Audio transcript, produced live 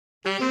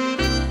Our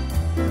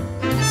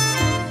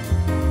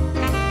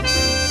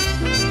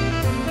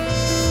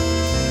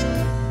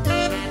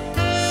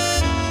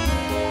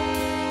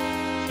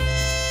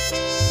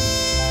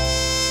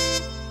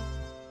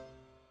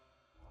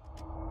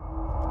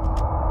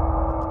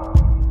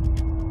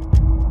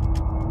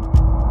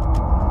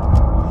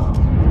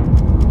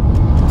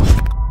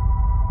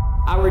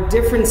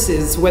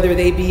differences, whether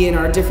they be in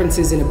our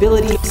differences in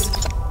abilities,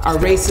 our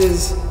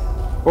races,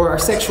 or our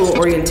sexual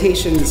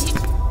orientations,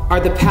 are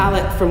the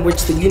palette from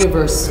which the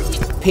universe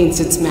paints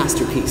its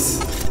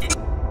masterpiece.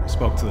 I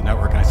spoke to the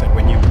network and I said,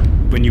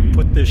 when you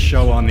put this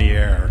show on the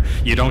air,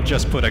 you don't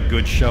just put a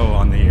good show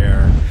on the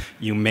air,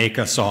 you make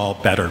us all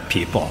better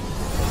people.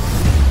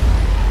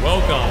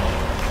 Welcome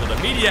to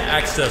the Media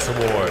Access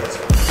Awards.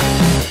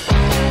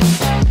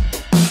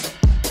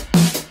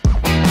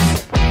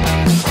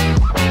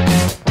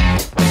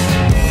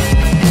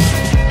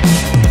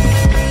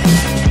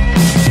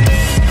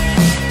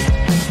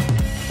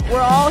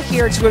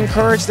 Here to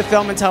encourage the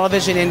film and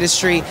television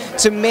industry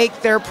to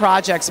make their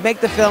projects, make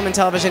the film and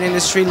television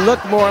industry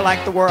look more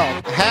like the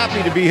world.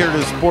 Happy to be here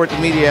to support the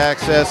Media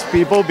Access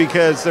people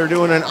because they're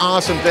doing an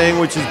awesome thing,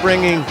 which is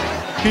bringing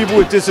people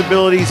with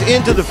disabilities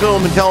into the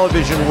film and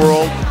television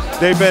world.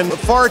 They've been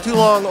far too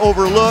long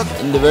overlooked.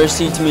 And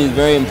diversity to me is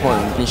very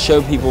important to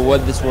show people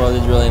what this world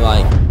is really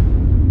like.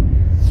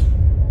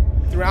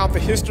 Throughout the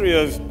history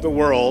of the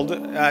world,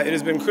 it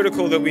has been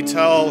critical that we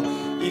tell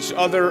each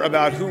other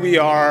about who we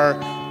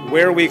are,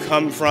 where we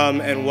come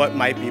from, and what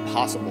might be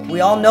possible.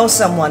 We all know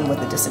someone with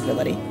a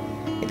disability.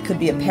 It could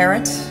be a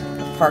parent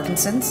with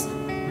Parkinson's,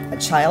 a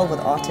child with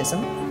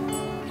autism,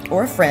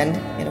 or a friend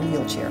in a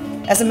wheelchair.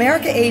 As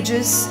America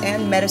ages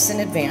and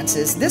medicine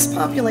advances, this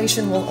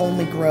population will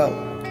only grow.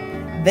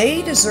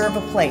 They deserve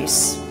a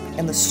place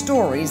in the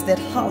stories that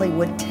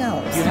Hollywood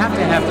tells. You have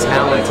to have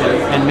talent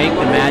and make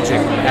the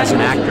magic as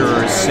an actor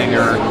or a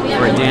singer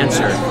or a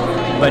dancer.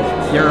 But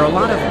there are a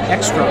lot of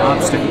extra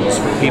obstacles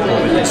for people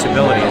with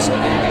disabilities,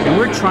 and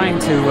we're trying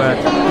to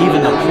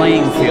even the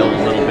playing field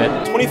a little bit.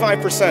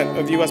 25%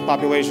 of the US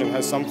population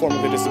has some form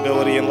of a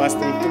disability, and less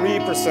than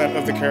 3%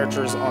 of the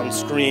characters on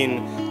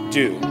screen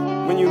do.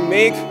 When you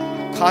make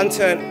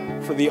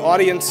content for the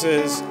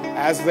audiences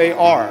as they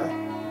are,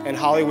 and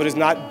Hollywood is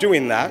not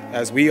doing that,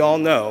 as we all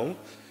know,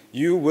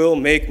 you will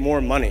make more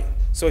money.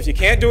 So if you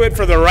can't do it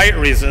for the right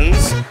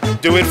reasons,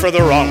 do it for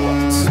the wrong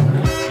ones.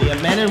 The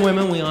men and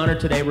women we honor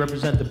today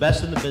represent the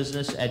best in the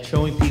business at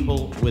showing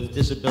people with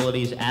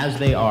disabilities as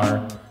they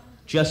are,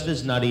 just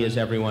as nutty as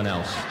everyone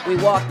else. We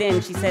walked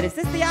in, she said, "Is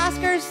this the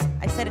Oscars?"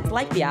 I said, "It's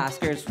like the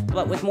Oscars,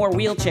 but with more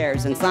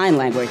wheelchairs and sign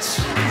language."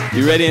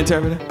 You ready,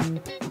 interpreter?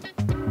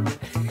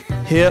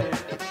 Hip,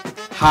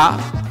 hop,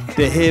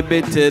 the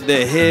hibbit to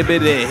the hibbit,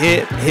 the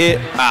hip,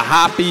 hip, a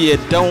hoppy, it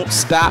don't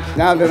stop.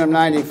 Now that I'm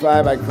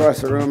 95, I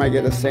cross the room, I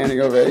get a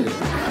standing ovation.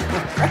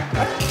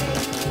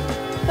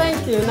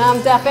 Thank you. Now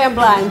I'm deaf and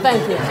blind.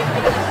 Thank you.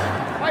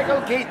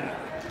 Michael Keaton.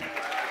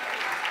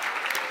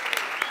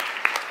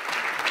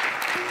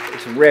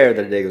 It's rare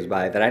that a day goes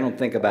by that I don't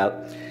think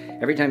about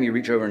every time you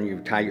reach over and you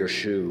tie your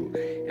shoe,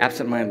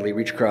 absentmindedly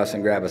reach across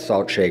and grab a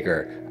salt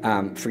shaker,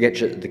 forget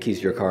the keys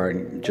to your car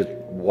and just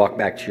walk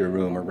back to your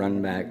room or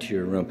run back to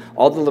your room.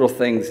 All the little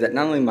things that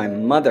not only my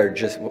mother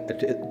just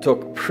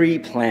took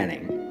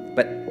pre-planning,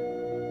 but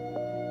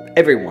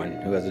everyone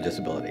who has a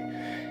disability.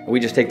 And we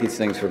just take these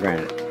things for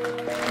granted.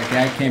 My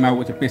dad came out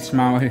with a big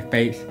smile on his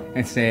face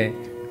and said,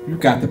 "You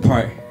got the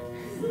part."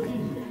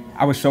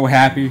 I was so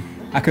happy.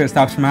 I couldn't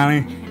stop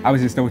smiling. I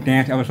was just so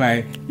dancing. I was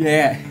like,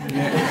 yeah,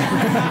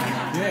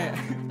 yeah, yeah.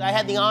 I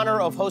had the honor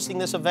of hosting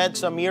this event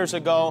some years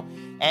ago,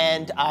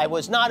 and I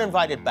was not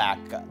invited back.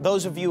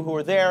 Those of you who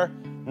were there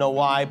know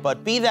why,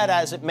 but be that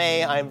as it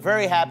may, I am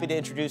very happy to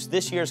introduce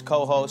this year's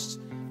co-hosts.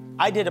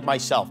 I did it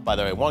myself, by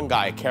the way. One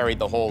guy carried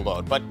the whole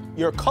load. But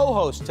your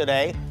co-hosts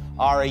today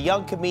are a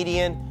young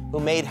comedian who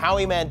made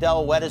Howie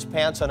Mandel wet his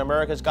pants on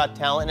America's Got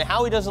Talent, and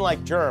Howie doesn't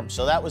like germs,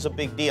 so that was a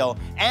big deal.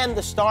 And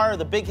the star of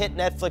the big hit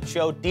Netflix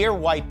show, Dear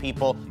White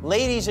People.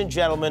 Ladies and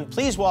gentlemen,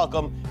 please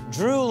welcome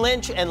Drew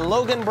Lynch and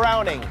Logan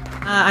Browning.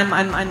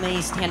 I'm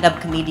a stand-up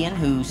comedian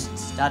who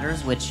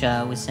stutters, which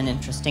was an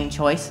interesting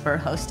choice for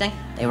hosting.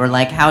 They were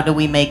like, how do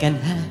we make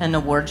an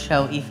award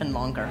show even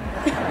longer?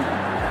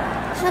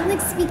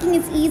 Public speaking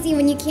is easy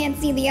when you can't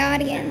see the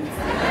audience.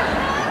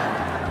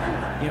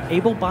 You know,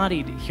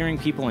 able-bodied hearing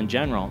people in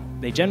general,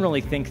 they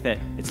generally think that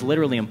it's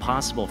literally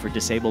impossible for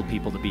disabled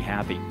people to be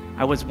happy.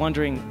 I was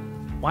wondering,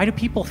 why do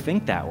people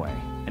think that way?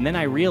 And then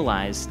I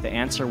realized the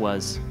answer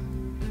was,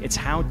 it's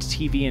how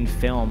TV and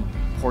film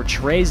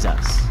portrays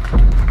us.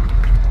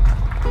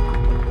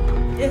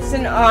 It's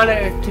an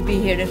honor to be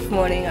here this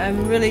morning.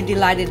 I'm really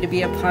delighted to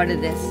be a part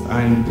of this.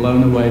 I'm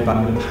blown away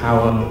by the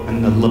power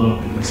and the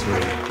love in this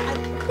room.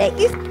 Thank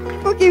you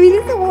for giving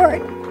this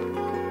award.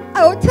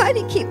 I will try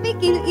to keep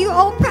making you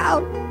all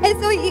proud, and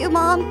so you,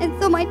 Mom, and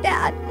so my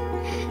dad.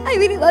 I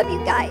really love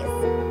you guys.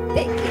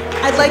 Thank you.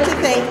 I'd like to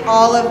thank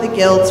all of the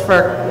guilds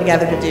for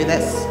together to do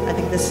this. I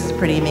think this is a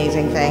pretty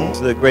amazing thing. It's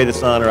the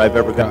greatest honor I've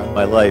ever gotten in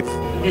my life.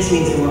 This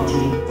means the world to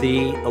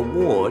me. The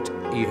award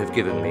you have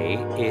given me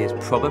is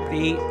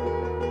probably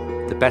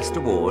the best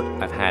award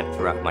I've had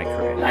throughout my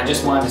career. I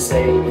just wanted to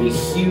say a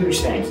huge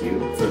thank you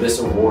for this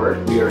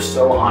award. We are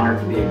so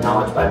honored to be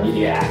acknowledged by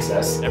Media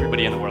Access.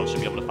 Everybody in the world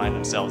should be able to find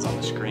themselves on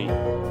the screen.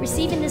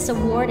 Receiving this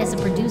award as a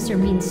producer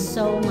means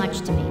so much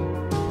to me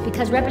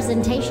because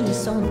representation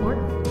is so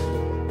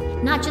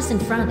important. Not just in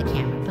front of the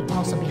camera, but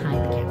also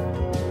behind the camera.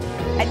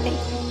 I thank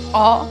you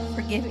all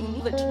for giving me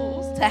the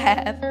tools to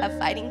have a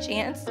fighting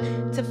chance,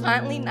 to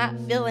finally not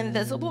feel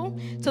invisible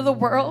to the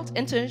world,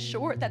 and to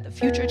ensure that the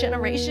future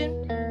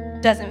generation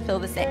doesn't feel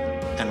the same.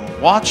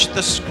 And watch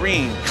the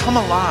screen come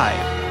alive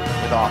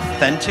with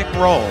authentic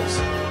roles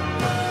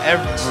for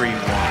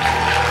everyone.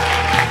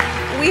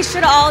 We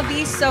should all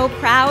be so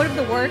proud of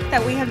the work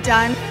that we have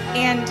done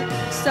and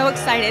so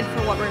excited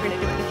for what we're going to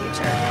do in the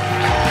future.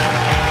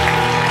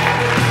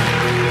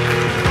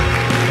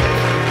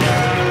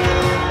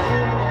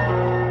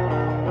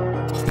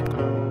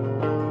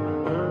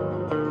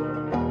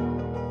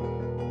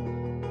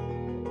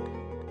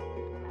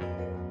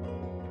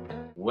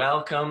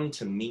 Welcome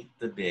to Meet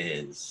the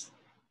Biz.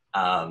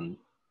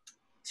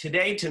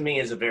 Today to me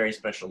is a very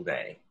special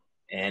day,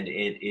 and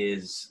it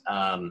is,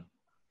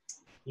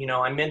 you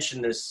know, I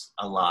mention this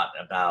a lot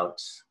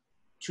about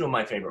two of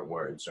my favorite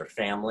words are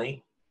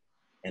family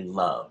and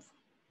love.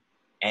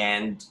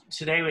 And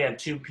today we have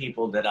two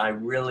people that I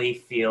really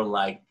feel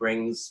like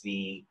brings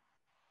the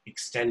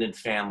extended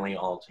family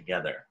all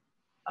together.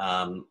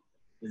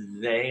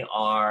 They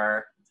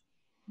are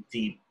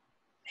the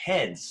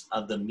heads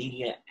of the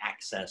Media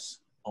Access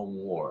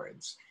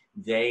Awards.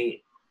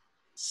 They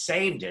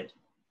saved it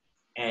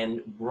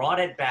and brought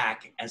it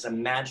back as a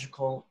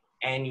magical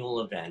annual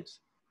event.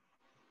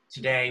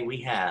 Today we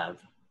have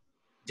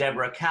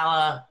Deborah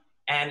Calla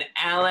and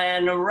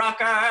Alan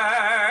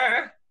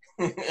Rucker.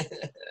 Where's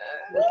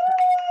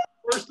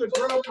the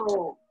drum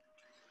roll?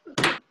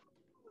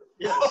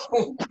 Yes.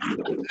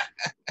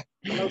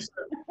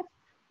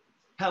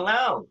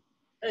 Hello.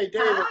 Hey,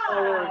 David.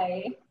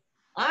 Hi.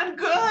 I'm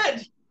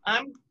good.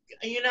 I'm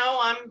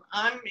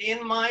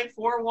in my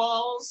four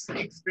walls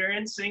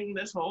experiencing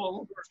this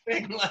whole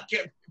thing like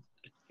it.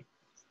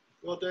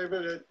 Well,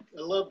 David,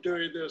 I love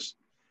doing this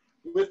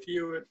with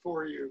you and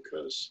for you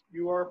because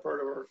you are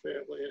part of our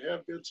family and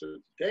have been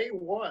since day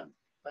one.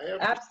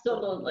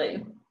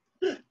 Absolutely.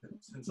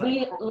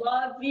 We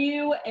love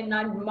you and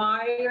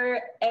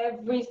admire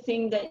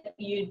everything that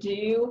you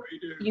do.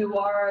 You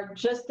are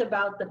just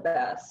about the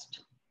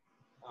best.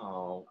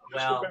 Oh,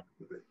 well.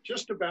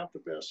 Just about the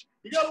best.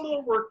 You got a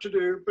little work to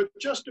do, but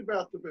just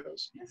about the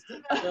best.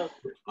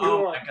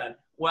 Oh my God.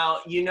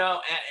 Well, you know,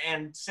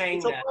 and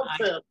saying it's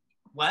that.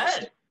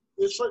 What?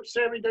 It's like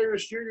Sammy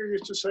Davis Jr.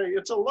 used to say,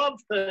 it's a love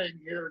thing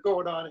here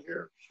going on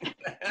here.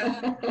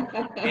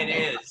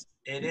 It is.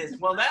 It is.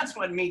 Well, that's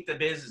what Meet the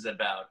Biz is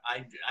about.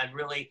 I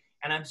really,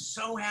 and I'm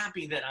so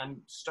happy that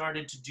I'm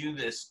started to do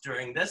this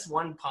during this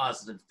one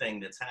positive thing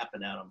that's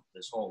happened out of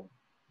this whole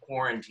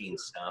quarantine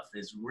stuff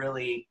is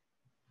really,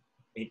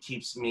 it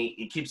keeps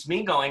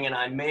me going, and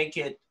I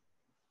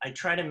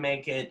try to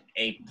make it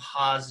a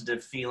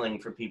positive feeling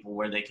for people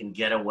where they can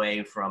get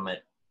away from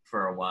it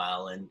for a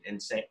while and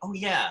say, oh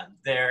yeah,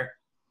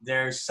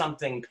 there's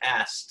something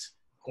past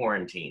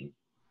quarantine.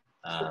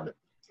 And,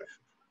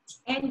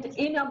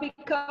 you know,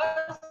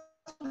 because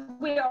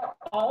we are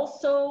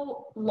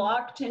also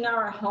locked in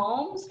our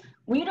homes,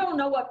 we don't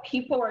know what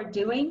people are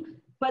doing,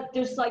 but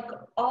there's like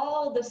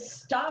all the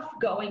stuff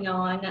going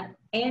on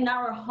in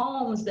our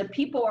homes that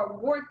people are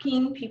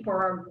working, people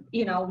are,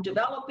 you know,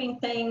 developing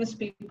things,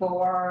 people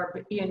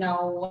are, you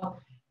know,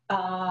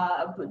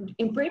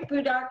 in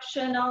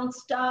pre-production on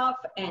stuff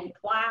and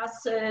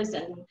classes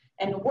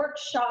and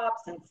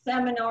workshops and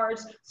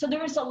seminars. So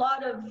there's a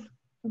lot of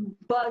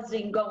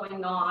buzzing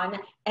going on.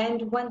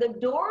 And when the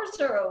doors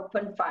are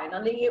open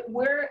finally,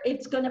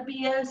 it's going to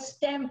be a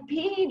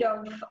stampede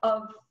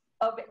of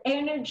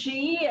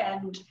energy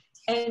and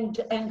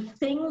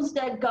things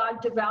that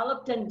got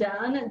developed and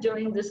done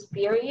during this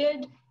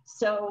period.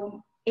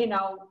 So, you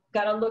know,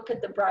 got to look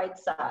at the bright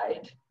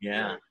side.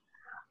 Yeah.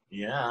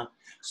 Yeah.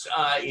 So,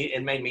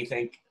 it made me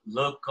think,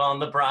 look on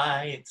the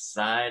bright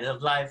side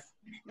of life.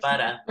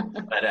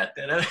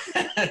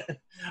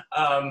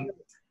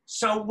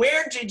 So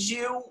where did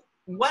you,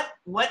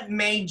 what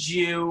made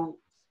you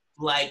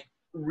like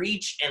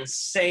reach and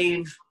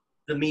save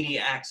the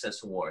Media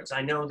Access Awards?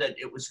 I know that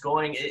it's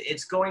going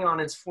on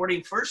its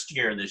 41st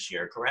year this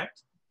year,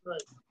 correct?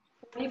 Right.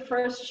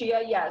 41st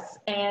year, yes,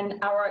 and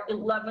our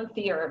 11th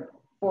year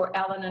for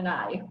Ellen and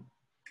I.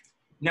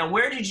 Now,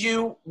 where did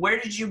you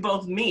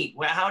both meet?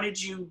 How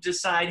did you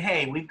decide,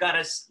 hey, we've got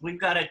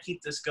to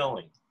keep this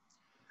going?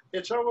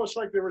 It's almost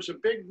like there was a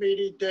big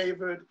meeting,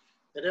 David,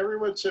 and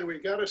everyone said, we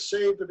got to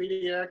save the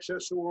Media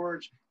Access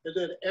Awards. And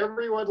then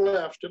everyone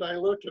left, and I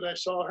looked and I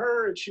saw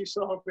her and she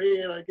saw me,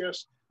 and I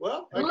guess,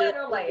 well,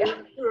 literally.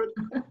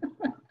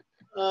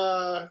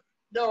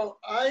 No,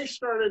 I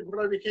started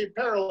when I became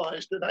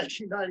paralyzed in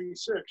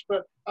 1996,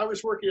 but I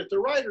was working at the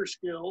Writers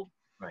Guild.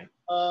 Right.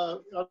 I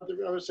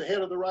was the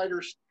head of the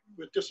Writers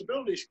with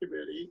Disabilities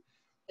Committee,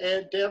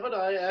 and Deb and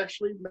I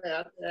actually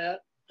met at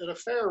an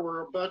affair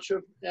where a bunch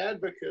of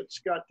advocates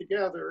got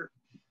together,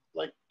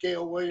 like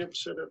Gail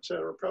Williamson, et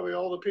cetera, probably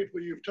all the people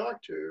you've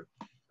talked to,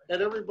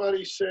 and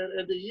everybody said,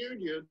 and the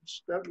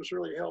unions, that was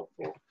really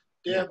helpful.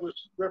 Deb was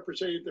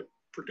representing the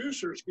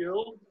Producers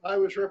Guild, I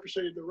was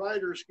representing the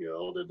Writers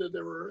Guild, and then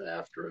there were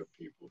AFTRA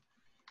people.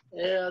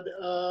 And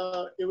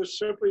it was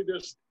simply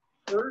this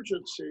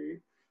urgency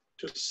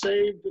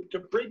to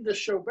bring this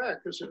show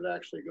back, because it had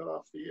actually got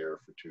off the air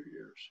for 2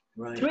 years.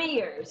 Right. 3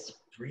 years.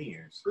 3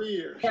 years. 3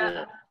 years,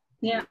 Yeah.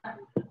 Yeah.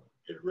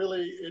 It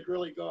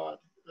really got.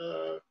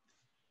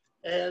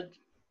 And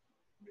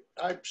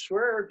I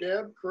swear,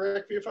 Deb,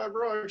 correct me if I'm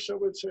wrong,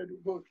 someone said,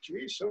 well,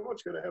 geez,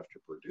 someone's going to have to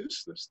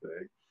produce this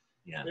thing.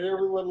 Yeah. And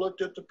everyone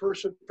looked at the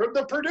person from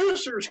the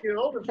Producers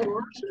Guild, of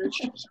course, and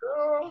she said,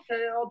 oh,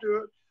 okay, I'll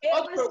do it. It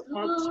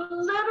was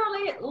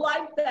literally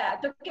like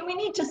that. Okay, we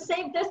need to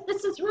save this.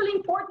 This is really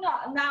important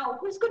now.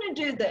 Who's going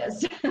to do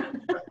this?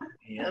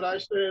 And I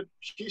said,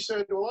 she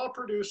said, well, I'll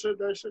produce it.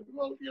 And I said,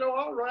 well,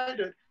 I'll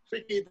write it,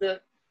 thinking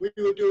that we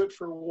would do it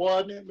for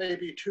 1,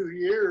 maybe 2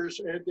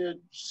 years, and then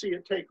see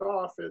it take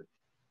off and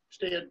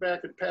stand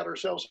back and pat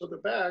ourselves on the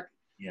back.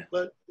 Yeah.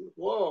 But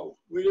whoa,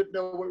 we didn't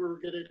know what we were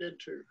getting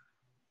into.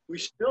 We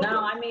still No,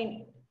 don't. I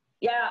mean,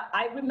 yeah,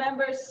 I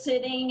remember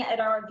sitting at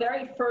our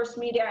very first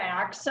media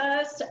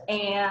access,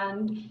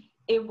 and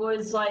it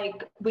was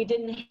like we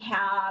didn't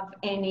have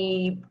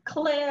any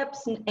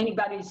clips,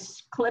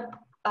 anybody's clip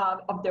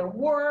of their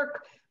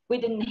work. We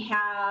didn't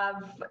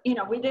have,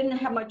 we didn't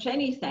have much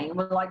anything. It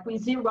was like we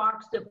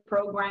Xeroxed the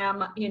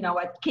program, at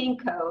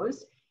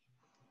Kinko's.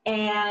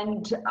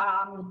 And,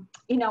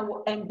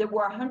 and there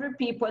were 100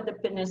 people at the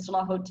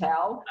Peninsula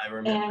Hotel. I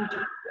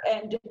remember.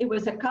 And it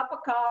was a cup of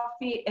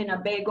coffee and a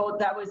bagel.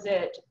 That was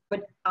it.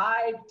 But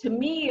to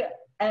me,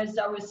 as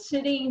I was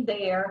sitting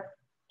there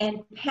and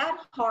Pat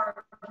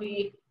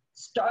Harvey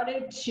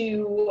started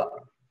to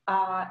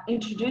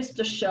introduce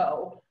the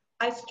show,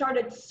 I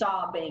started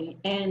sobbing.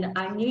 And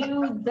I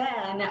knew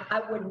then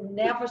I would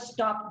never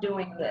stop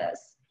doing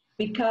this,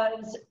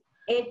 because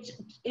it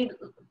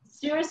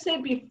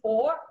seriously,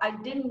 before, I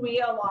didn't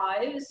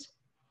realize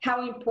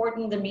how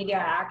important the media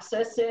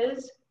access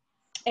is.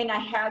 And I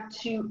had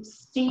to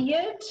see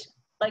it,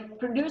 like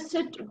produce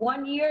it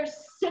 1 year,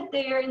 sit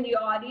there in the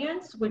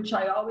audience, which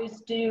I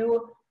always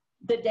do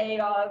the day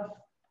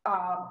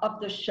of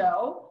the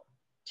show,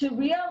 to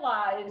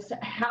realize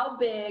how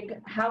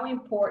big, how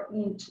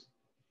important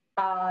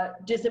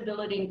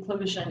disability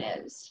inclusion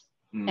is.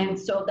 And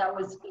so that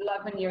was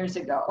 11 years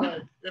ago.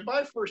 Right. And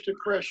my first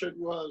impression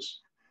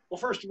was, well,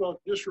 first of all,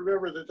 just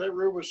remember that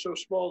room was so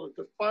small that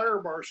the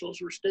fire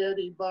marshals were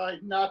standing by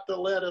not to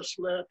let us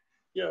let,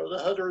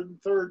 the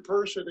 103rd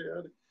person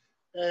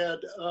in.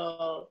 And,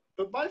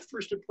 but my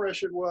first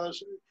impression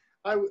was,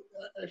 I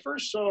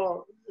first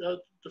saw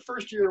the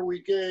first year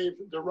we gave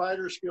the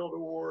Writers Guild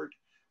Award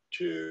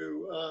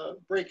to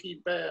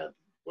Breaking Bad.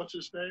 What's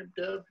his name,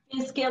 Deb?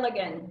 Vince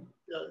Gilligan.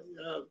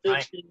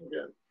 Vince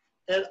Gilligan.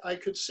 And I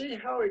could see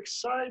how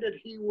excited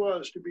he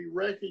was to be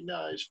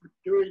recognized for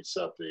doing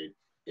something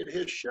in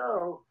his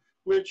show,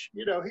 which,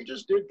 he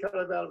just did kind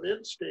of out of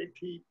instinct.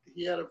 He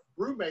had a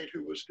roommate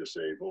who was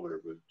disabled,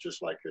 or was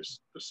just like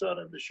the son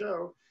in the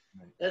show.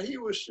 Right. And he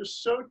was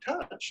just so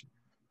touched.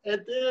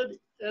 And then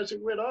as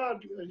it went on,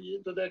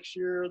 the next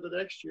year,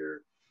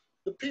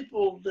 the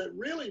people that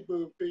really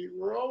moved me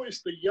were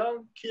always the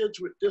young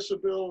kids with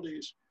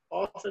disabilities,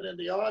 often in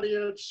the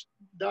audience,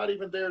 not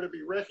even there to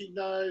be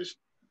recognized,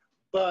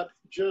 but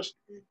just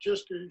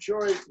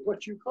enjoy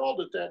what you called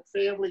it, that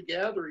family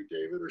gathering,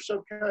 David, or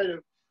some kind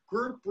of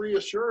group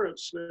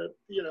reassurance that,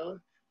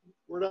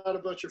 we're not a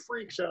bunch of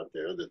freaks out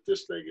there, that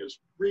this thing is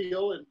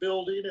real and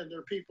building, and there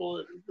are people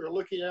that are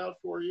looking out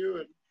for you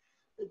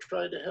and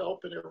trying to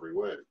help in every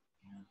way.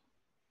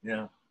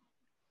 Yeah.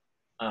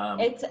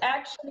 It's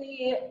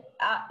actually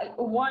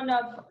one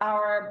of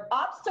our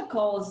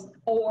obstacles,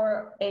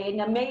 or an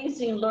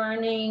amazing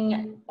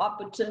learning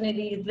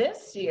opportunity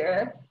this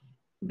year,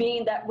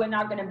 being that we're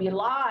not going to be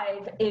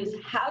live, is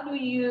how do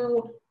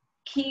you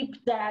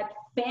keep that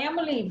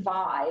family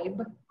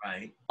vibe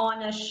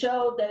on a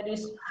show that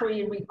is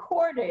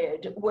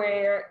pre-recorded,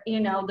 where,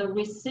 the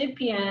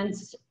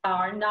recipients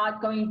are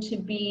not going to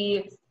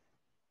be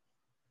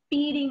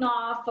feeding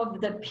off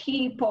of the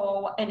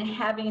people and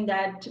having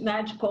that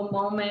magical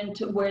moment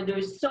where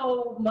there's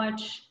so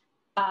much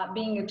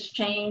being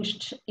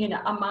exchanged,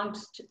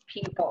 amongst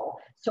people.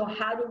 So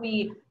how do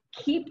we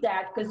keep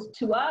that? Because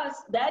to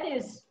us, that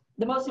is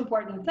the most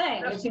important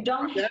thing. If you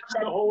don't have that's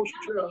that, the whole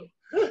show.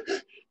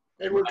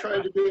 And we're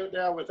trying to do it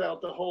now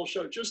without the whole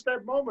show. Just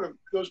that moment of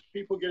those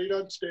people getting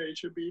on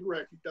stage and being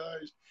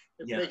recognized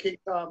and making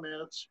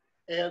comments,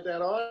 and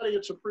that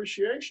audience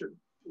appreciation.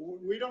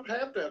 We don't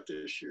have that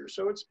this year.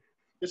 So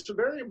it's a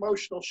very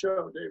emotional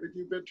show, David.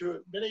 You've been to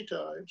it many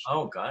times.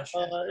 Oh, gosh.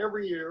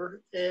 Every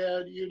year.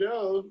 And you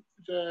know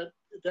that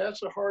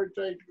that's a hard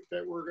thing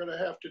that we're going to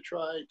have to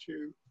try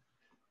to,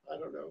 I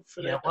don't know,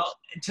 finesse. Yeah, well,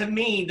 to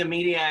me, the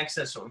Media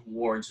Access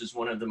Awards is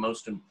one of the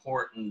most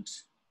important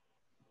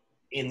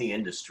in the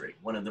industry,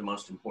 one of the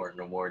most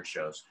important award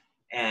shows.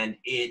 And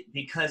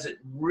because it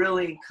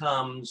really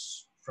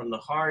comes from the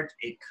heart,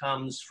 it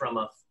comes from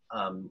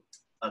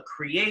a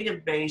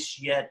creative base,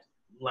 yet,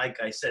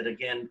 like I said,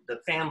 again, the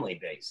family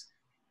base.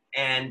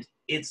 And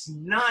it's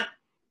not,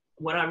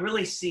 what I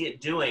really see it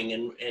doing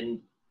and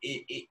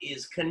it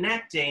is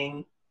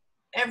connecting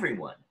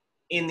everyone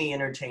in the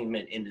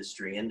entertainment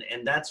industry. And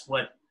that's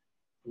what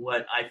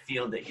I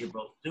feel that you're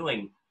both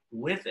doing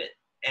with it,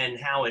 and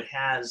how it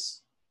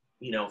has,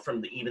 you know,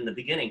 from even the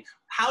beginning.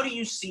 How do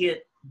you see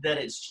it that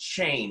it's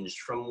changed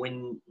from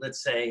when,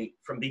 let's say,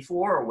 from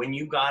before or when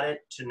you got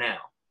it to now?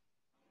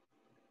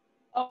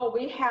 Oh,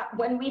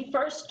 when we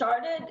first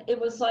started, it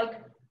was like,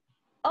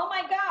 oh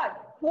my God,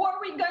 who are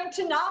we going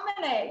to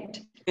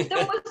nominate? There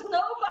was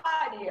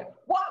nobody.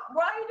 What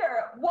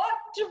writer, what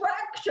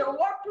director,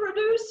 what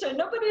producer?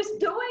 Nobody's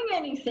doing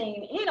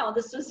anything. You know,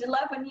 this was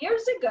 11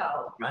 years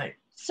ago. Right.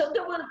 So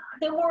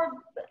there were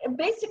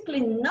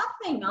basically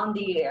nothing on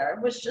the air.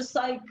 It was just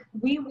like,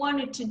 we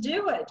wanted to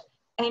do it.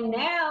 And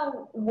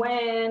now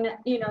when,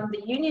 you know,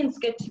 the unions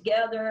get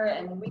together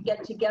and we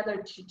get together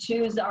to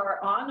choose our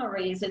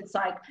honorees, it's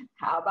like,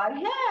 how about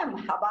him?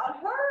 How about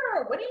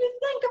her? What do you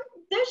think of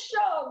this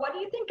show? What do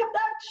you think of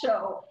that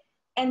show?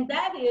 And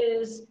that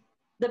is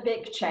the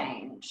big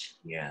change.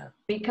 Yeah.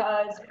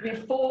 Because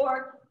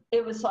before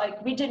it was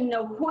like, we didn't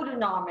know who to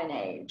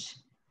nominate.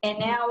 And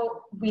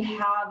now we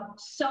have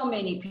so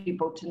many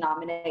people to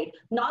nominate.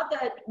 Not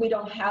that we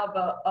don't have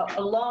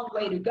a long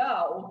way to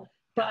go,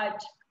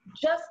 but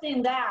just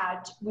in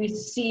that, we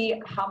see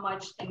how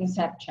much things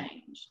have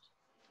changed.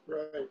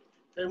 Right.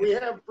 And we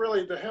have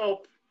really the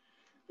help,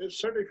 and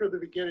certainly from the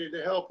beginning,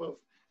 the help of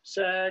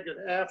SAG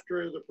and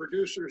AFTRA, the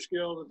Producers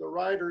Guild and the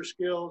Writers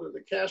Guild and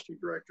the Casting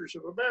Directors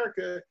of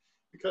America,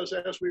 because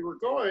as we were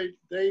going,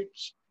 they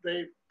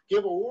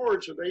give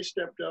awards, and they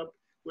stepped up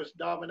with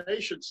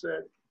nominations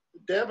that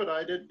Deb and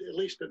I didn't, at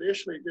least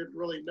initially, didn't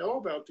really know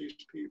about these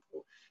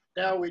people.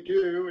 Now we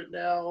do, and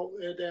now,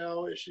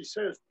 as she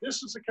says,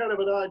 this is a kind of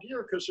an odd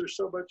year because there's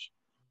so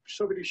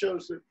many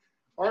shows that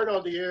aren't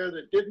on the air,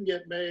 that didn't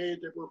get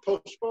made, that were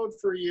postponed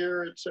for a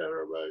year, et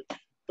cetera.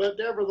 But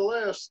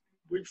nevertheless,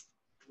 we've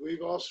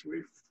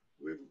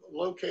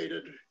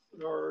located,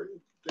 or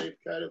they've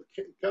kind of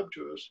come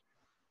to us,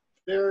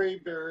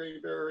 very, very,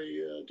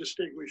 very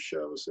distinguished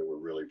shows that we're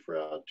really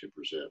proud to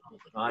present.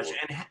 Gosh,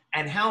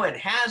 and how it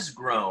has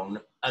grown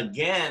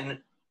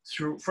again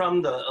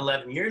from the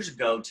 11 years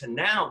ago to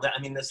now. That,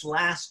 I mean, this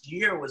last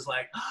year was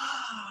like,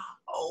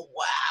 oh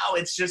wow!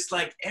 It's just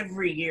like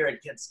every year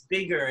it gets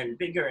bigger and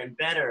bigger and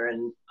better.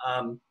 And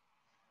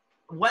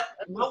what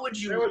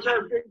would you?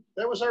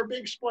 That was our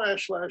big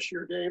splash last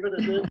year, David,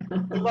 and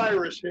then the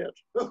virus hit.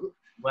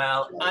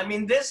 Well, I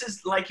mean, this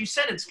is, like you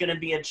said, it's going to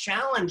be a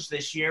challenge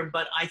this year,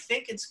 but I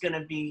think it's going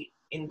to be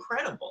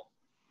incredible.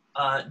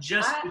 I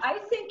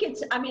think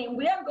I mean,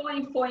 we are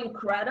going for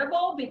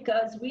incredible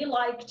because we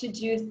like to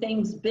do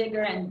things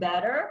bigger and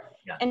better.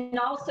 Yeah. And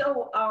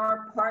also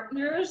our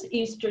partners,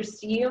 Easter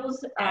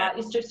Seals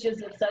of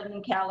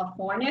Southern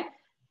California,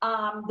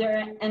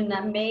 they're an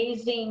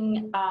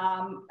amazing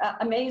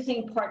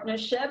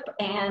partnership.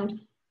 And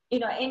you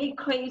know, any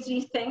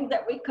crazy thing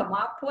that we come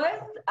up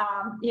with,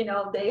 you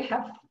know, they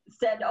have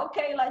said,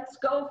 okay, let's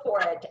go for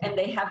it. And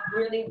they have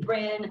really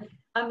been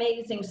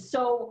amazing.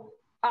 So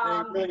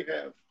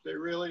they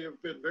really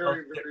have been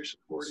very, very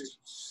supportive.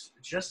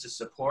 Just to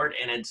support,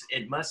 and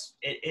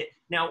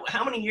now,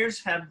 how many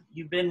years have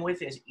you been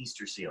with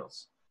Easter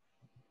Seals?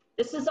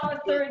 This is our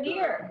third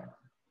year.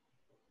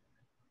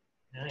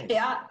 Nice.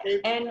 Yeah,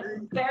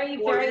 and very,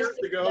 4 very years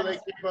ago, they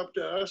came up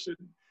to us and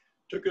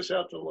took us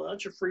out to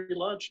lunch, a free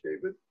lunch,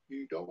 David.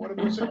 You don't want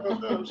to miss out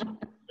on those.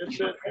 And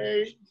said,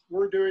 hey,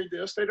 we're doing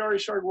this. They'd already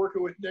started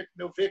working with Nick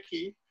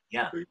Novicki,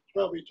 who you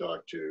probably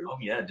talked to. Oh,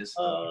 yeah. Just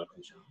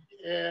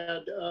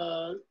and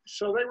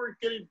so they were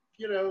getting,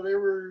 you know, they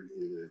were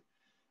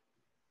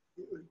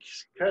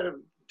kind of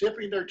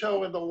dipping their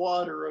toe in the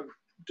water of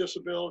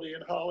disability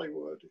in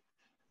Hollywood.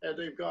 And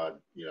they've gone,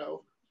 you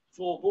know,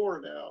 full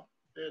bore now.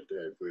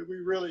 And we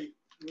really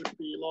would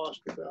be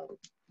lost without them.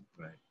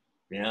 Right.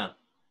 Yeah.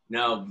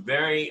 No,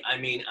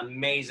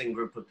 amazing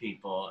group of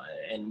people.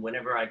 And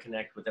whenever I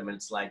connect with them,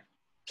 it's like,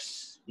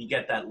 you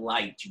get that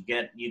light,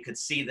 you could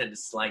see that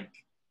it's like,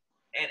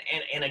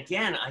 and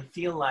again, I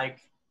feel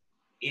like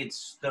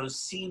it's those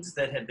seeds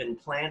that have been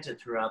planted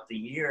throughout the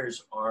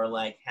years are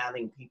like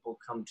having people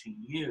come to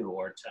you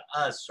or to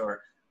us,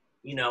 or,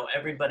 you know,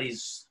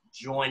 everybody's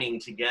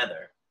joining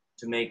together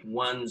to make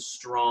one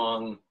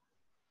strong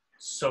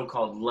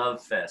so-called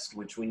love fest,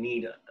 which we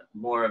need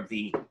more of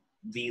the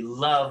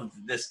love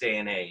this day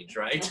and age,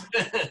 right?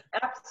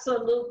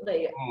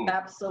 Absolutely,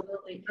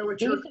 absolutely.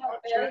 These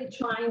are very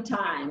trying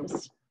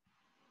times.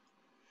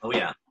 Oh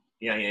yeah,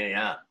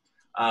 yeah.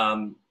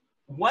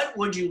 What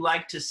would you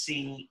like to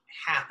see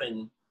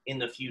happen in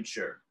the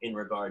future in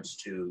regards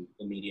to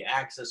the Media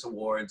Access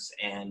Awards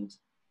and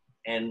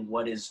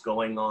what is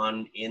going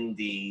on in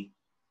the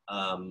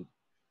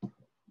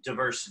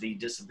diversity,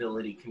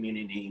 disability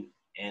community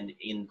and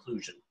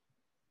inclusion?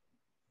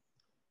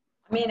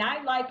 mean,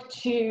 I like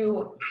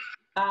to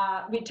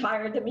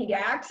retire the Media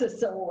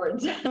Access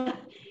Awards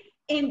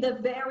in the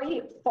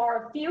very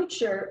far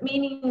future,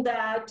 meaning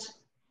that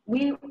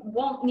we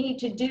won't need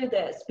to do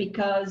this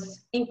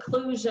because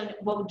inclusion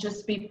will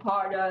just be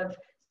part of,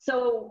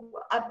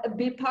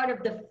 be part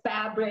of the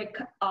fabric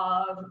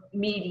of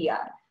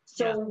media.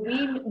 So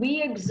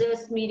we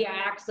exist, Media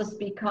Access,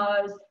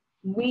 because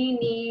we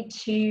need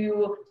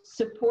to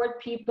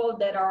support people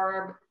that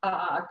are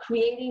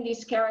creating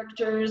these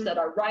characters, that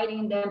are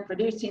writing them,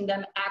 producing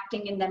them,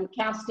 acting in them,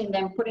 casting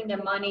them, putting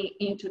their money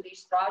into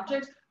these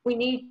projects. We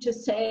need to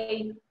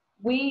say,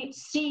 we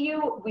see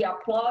you, we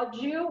applaud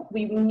you.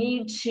 We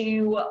need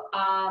to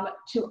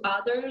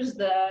others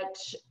that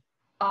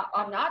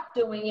are not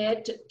doing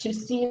it to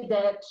see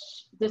that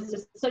this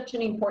is such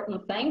an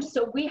important thing.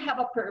 So we have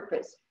a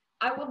purpose.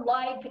 I would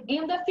like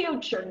in the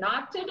future,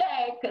 not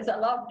today, because I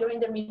love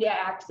doing the Media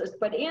Access,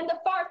 but in the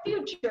far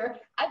future,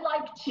 I'd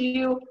like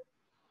to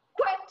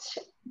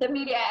quit the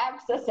Media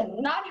Access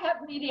and not have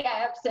Media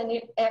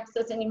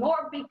Access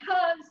anymore,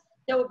 because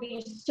there will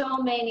be so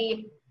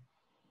many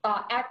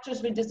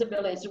actors with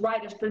disabilities,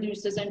 writers,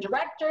 producers, and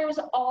directors,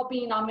 all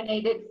being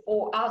nominated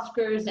for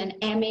Oscars and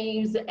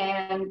Emmys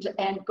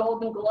and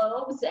Golden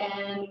Globes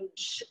and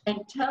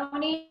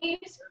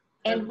Tonys.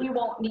 And we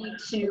won't need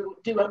to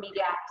do a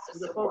Media Access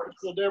The Award. focus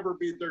will never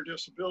be their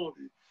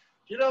disability.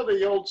 You know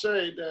the old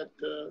saying that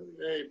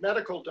a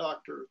medical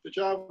doctor, the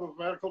job of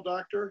a medical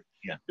doctor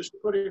is to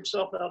put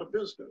himself out of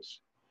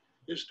business,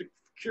 is to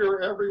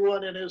cure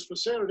everyone in his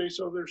vicinity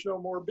so there's no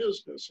more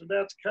business. And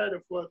that's kind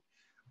of what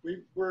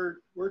we're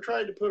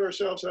trying to put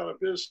ourselves out of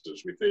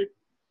business. We think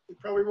it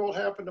probably won't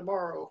happen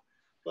tomorrow,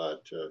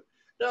 but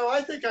no,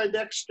 I think our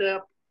next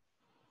step,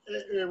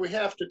 and we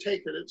have to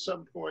take it at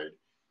some point,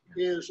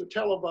 is a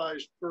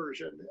televised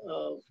version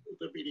of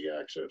the Media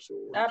Access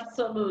Awards.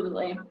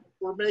 Absolutely.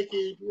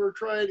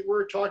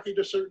 We're talking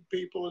to certain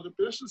people, and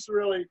this is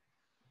really,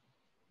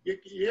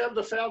 you have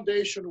the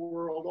foundation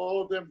world,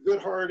 all of them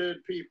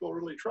good-hearted people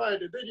really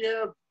trying, and then you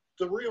have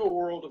the real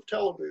world of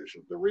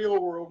television, the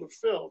real world of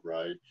film,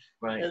 right?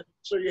 Right. And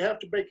so you have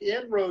to make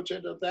inroads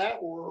into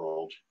that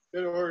world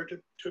in order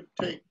to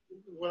take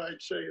what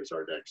I'd say is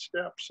our next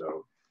step.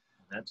 So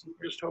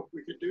we just hope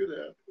we could do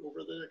that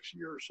over the next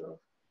year or so.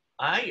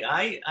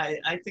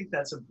 I think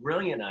that's a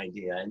brilliant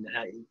idea, and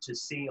to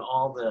see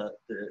all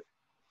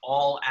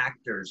all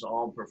actors,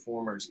 all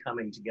performers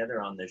coming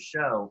together on this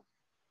show,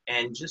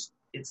 and just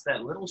it's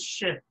that little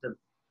shift of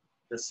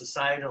the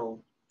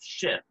societal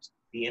shift,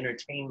 the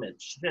entertainment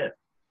shift,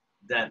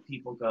 that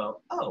people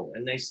go, oh,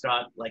 and they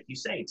stop, like you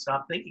say,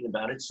 stop thinking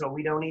about it, so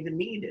we don't even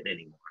need it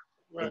anymore.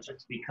 Right. It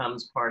just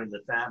becomes part of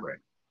the fabric.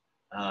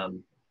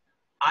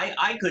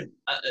 I could,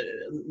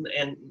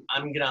 and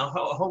I'm gonna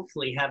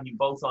hopefully have you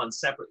both on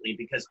separately,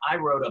 because I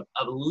wrote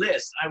a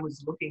list. I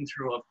was looking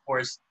through, of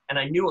course, and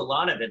I knew a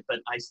lot of it, but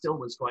I still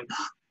was going,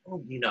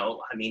 oh, you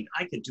know, I mean,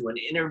 I could do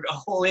a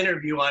whole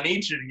interview on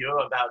each of you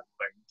about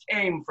where you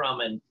came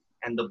from and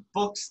the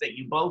books that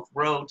you both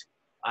wrote.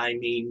 I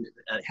mean,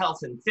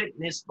 health and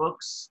fitness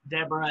books,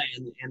 Deborah,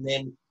 and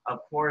then, of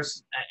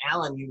course,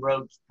 Alan, you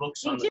wrote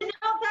books on. Did you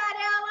know that,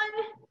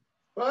 Alan?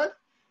 What?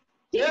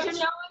 Did you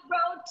know I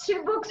wrote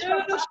 2 books?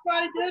 Yes,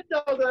 I did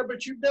know that,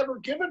 but you've never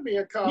given me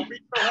a copy.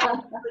 So how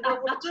do I know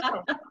what's in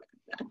them?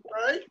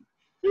 Right?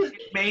 It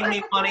made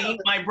me want to eat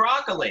my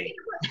broccoli.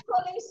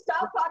 Pulling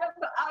stuff out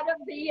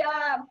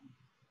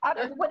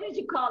of what did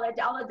you call it?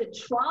 Out of the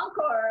trunk,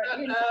 or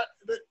you know?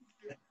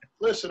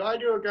 Listen, I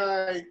knew a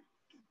guy.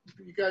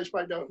 You guys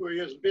might know who he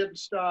is, Ben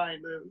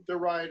Stein, the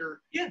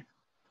writer. Yeah.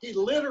 He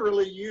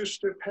literally used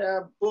to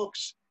have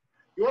books.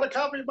 You want a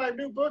copy of my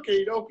new book? And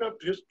he'd open up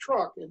his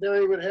trunk, and there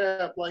he would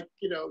have, like,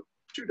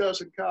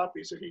 24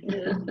 copies, and he'd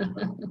hand.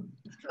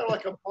 It's kind of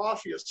like a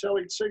mafia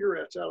selling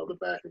cigarettes out of the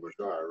back of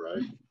a car,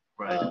 right?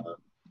 Right.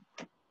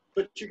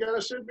 But you got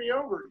to send me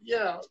over.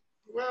 Yeah.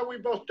 Well,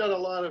 we've both done a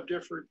lot of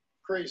different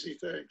crazy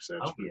things.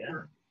 That's for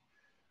sure.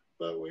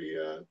 But we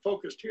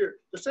focused here.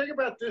 The thing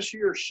about this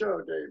year's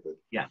show, David,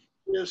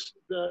 is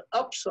the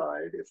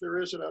upside, if there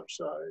is an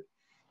upside,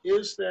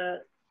 is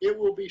that it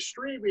will be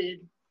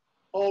streaming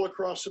all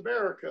across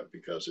America,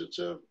 because it's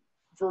a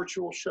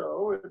virtual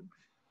show,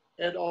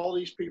 and all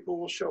these people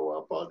will show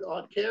up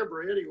on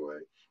camera anyway.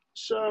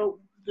 So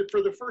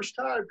for the first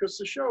time, because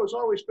the show has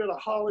always been a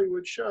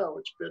Hollywood show,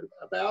 it's been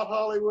about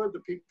Hollywood,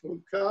 the people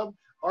who come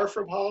are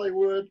from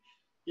Hollywood,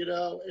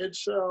 and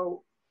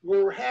so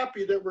we're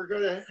happy that we're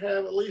going to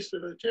have at least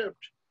an attempt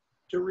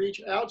to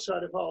reach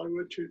outside of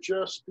Hollywood to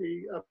just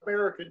the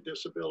American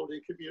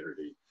disability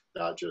community,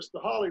 not just the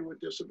Hollywood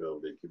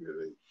disability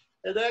community.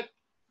 And that,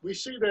 we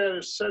see that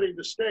as setting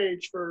the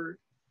stage for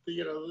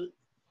the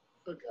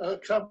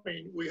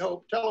upcoming, we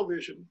hope,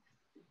 television,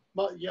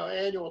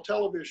 annual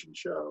television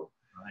show,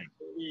 right?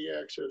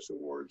 The Access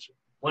Awards.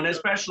 Well,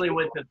 especially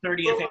with the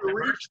 30th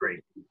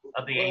anniversary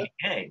of the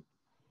ADA.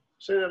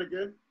 Say that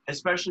again.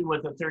 Especially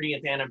with the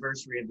 30th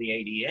anniversary of the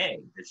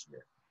ADA this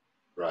year.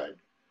 Right.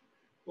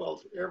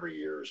 Well, every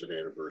year is an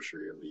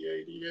anniversary of the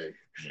ADA.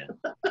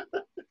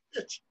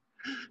 Yeah.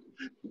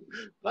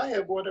 I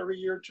have one every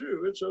year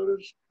too, and so do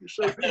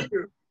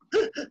you.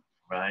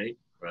 Right.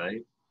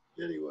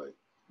 Anyway.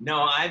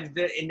 No,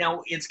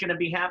 no, it's going to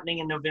be happening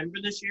in November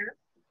this year?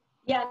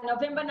 Yeah,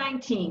 November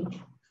 19th.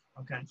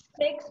 Okay.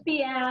 6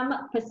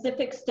 p.m.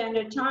 Pacific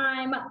Standard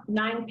Time,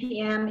 9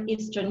 p.m.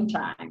 Eastern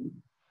Time.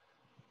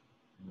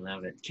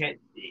 Love it.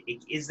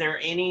 Is there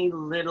any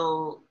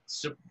little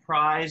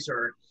surprise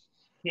or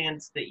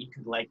hints that you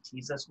could like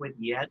tease us with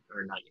yet,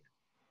 or not yet?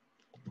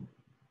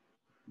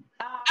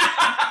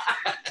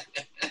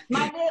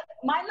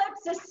 My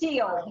lips are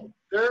sealed.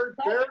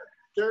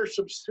 There's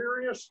some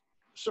serious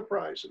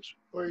surprises.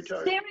 Let me tell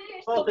you.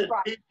 Serious both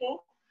surprises.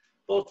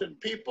 Both in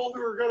people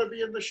who are going to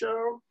be in the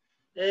show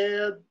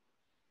and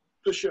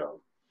the show.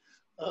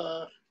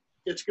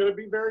 It's going to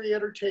be very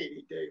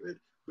entertaining, David.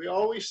 We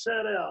always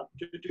set out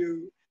to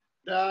do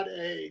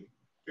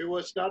it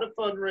was not a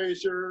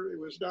fundraiser. It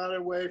was not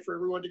a way for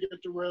everyone to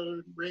get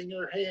to wring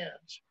their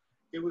hands.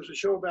 It was a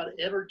show about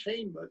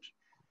entertainment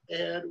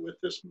and with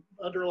this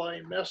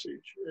underlying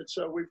message. And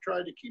so we've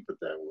tried to keep it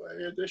that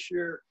way. And this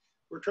year,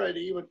 we're trying to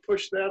even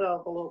push that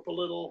envelope a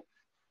little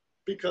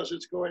because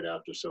it's going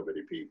out to so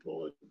many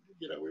people. And,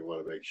 we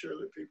want to make sure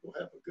that people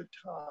have a good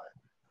time.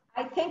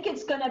 I think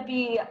it's going to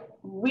be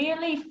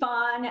really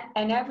fun,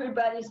 and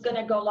everybody's going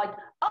to go like,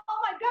 oh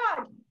my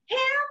God,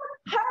 him,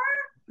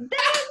 her,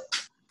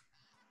 this.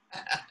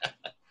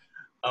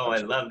 Oh, I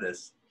love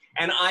this.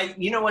 And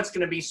you know what's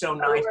going to be so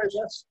nice?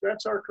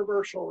 That's our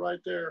commercial right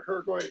there.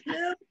 Her going,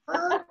 him,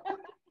 her.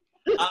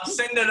 I'll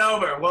send it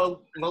over.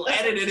 We'll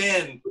edit it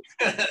in.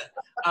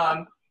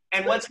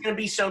 And what's going to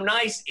be so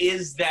nice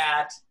is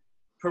that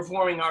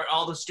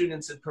all the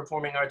students at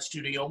Performing Arts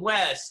Studio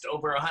West,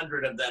 over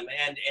 100 of them,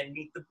 and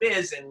Meet the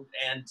Biz and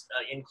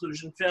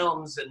Inclusion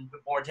Films and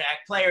Born to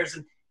Act players,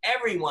 and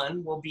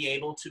everyone will be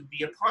able to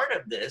be a part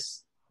of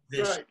this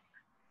right.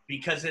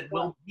 Because it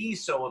will be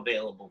so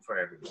available for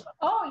everyone.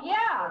 Oh,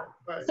 yeah.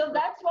 Right. So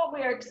that's what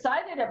we're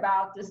excited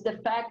about, is the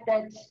fact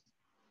that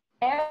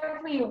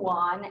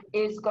everyone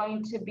is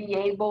going to be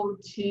able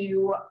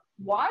to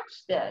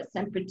watch this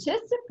and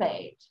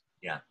participate.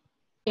 Yeah.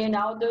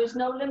 There's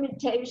no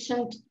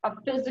limitation, a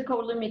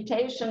physical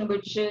limitation,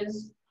 which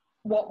is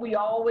what we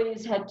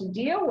always had to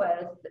deal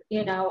with.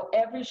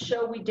 Every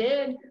show we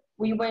did,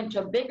 we went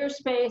to a bigger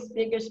space,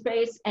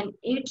 and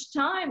each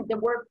time there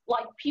were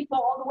like people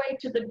all the way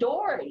to the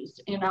doors,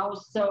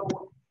 so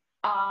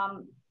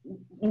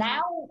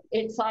now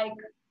it's like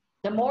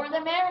the more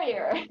the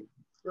merrier.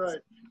 Right.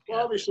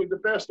 Well, obviously the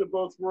best of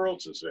both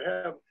worlds is to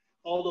have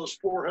all those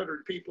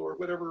 400 people or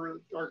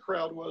whatever our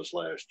crowd was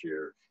last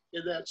year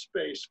in that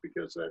space,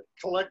 because that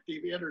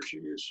collective energy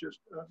is just,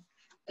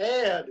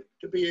 and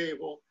to be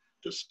able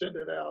to send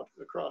it out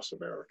across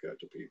America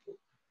to people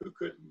who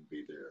couldn't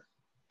be there.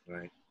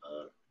 Right.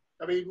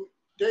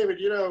 David,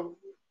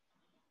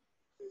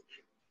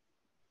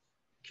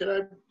 can I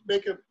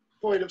make a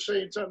point of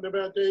saying something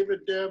about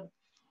David, Deb?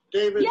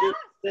 David did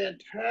a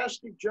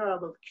fantastic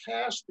job of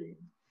casting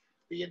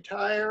the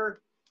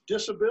entire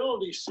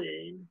disability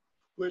scene,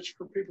 which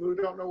for people who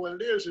don't know what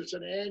it is, it's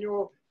an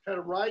annual kind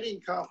of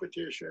writing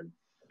competition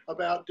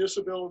about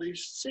disability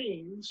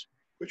scenes,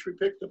 which we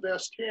pick the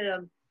best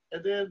 10,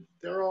 and then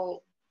they're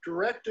all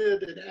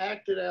directed and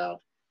acted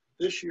out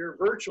this year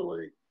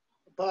virtually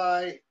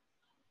by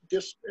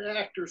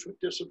actors with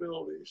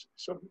disabilities.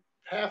 So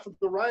half of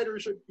the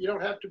writers, you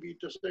don't have to be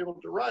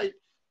disabled to write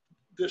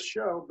this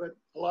show, but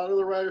a lot of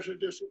the writers are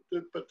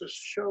but the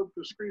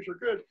screens are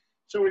good.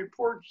 So we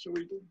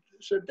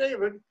said,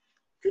 David,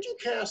 could you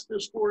cast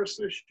this for us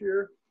this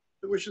year,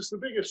 which is the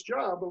biggest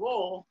job of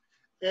all?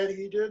 And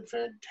he did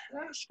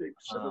fantastic.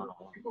 Some of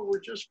the people were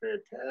just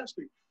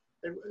fantastic.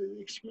 And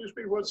excuse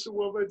me, what's the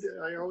woman?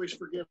 I always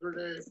forget her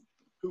name.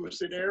 Who was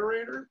the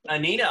narrator?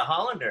 Anita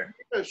Hollander.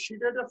 Yeah, she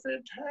did a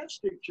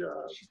fantastic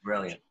job. She's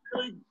brilliant.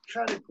 Really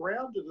kind of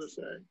grounded the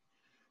thing.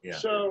 Yeah.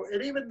 So,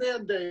 and even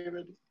then,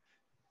 David,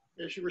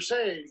 as you were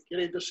saying,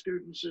 getting the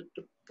students at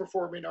the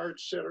Performing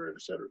Arts Center,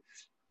 et cetera.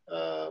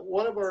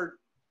 One of our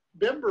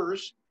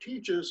members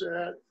teaches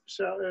at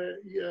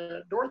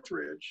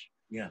Northridge.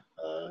 Yeah.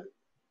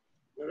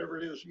 Whatever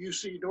it is,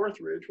 UC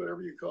Northridge,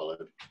 whatever you call it.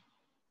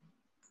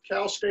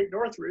 Cal State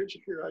Northridge,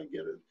 if here I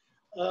get it.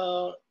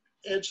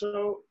 And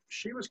so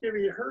she was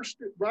giving her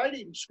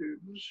screenwriting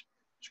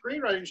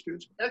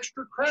students,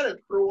 extra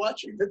credit for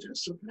watching the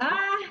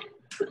disability,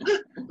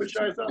 which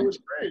I thought was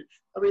great.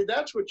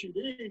 That's what you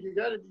need. You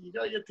got to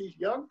get these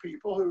young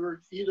people who are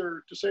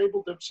either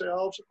disabled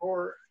themselves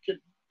or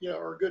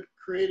are good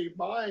creative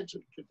minds,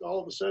 and can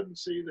all of a sudden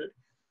see that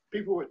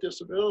people with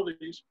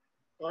disabilities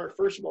are,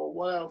 first of all,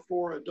 1 out of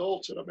 4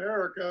 adults in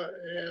America,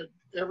 and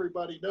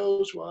everybody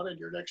knows one, and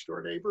your next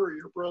door neighbor or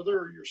your brother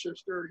or your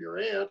sister or your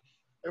aunt.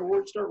 And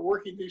we'll start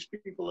working these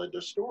people into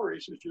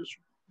stories. It just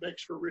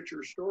makes for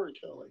richer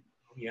storytelling.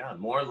 Yeah,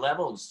 more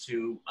levels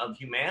of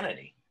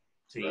humanity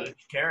to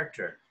each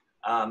character.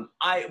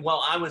 I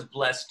was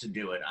blessed to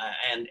do it,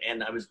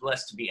 and I was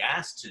blessed to be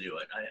asked to do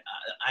it.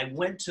 I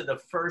went to the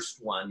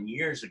first one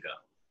years ago,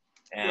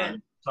 and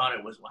thought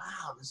it was,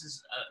 wow, this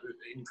is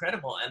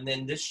incredible. And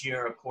then this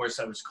year, of course,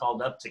 I was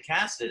called up to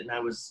cast it, and I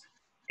was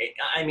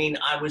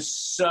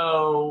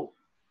so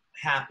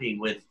happy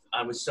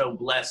I was so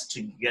blessed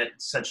to get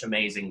such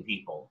amazing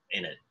people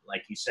in it,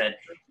 like you said.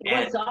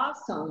 It was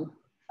awesome.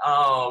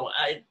 Oh,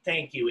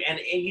 thank you. And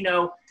you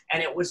know,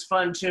 and it was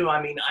fun too.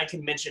 I mean, I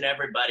can mention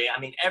everybody. I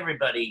mean,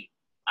 everybody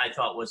I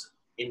thought was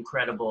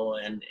incredible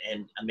and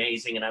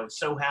amazing. And I was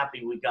so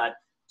happy we got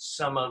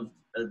some of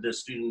the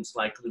students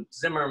like Luke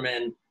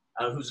Zimmerman,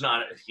 who's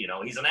not, you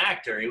know, he's an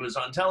actor. He was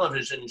on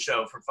television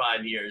show for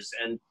 5 years,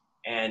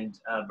 and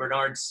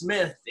Bernard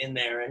Smith in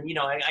there. And, you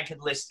know, I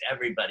could list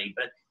everybody,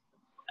 but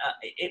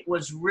it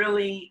was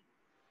really,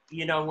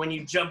 you know, when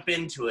you jump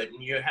into it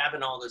and you're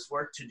having all this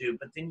work to do,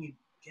 but then you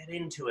get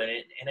into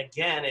it. And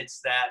again, it's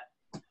that,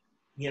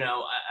 you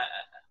know,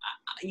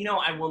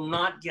 I will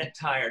not get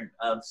tired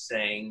of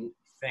saying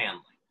family,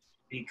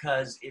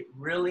 because it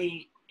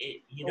really,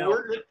 you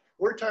know.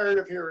 We're tired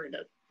of hearing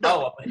it.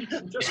 No,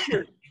 just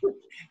kidding.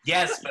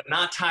 Yes, but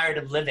not tired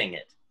of living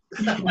it.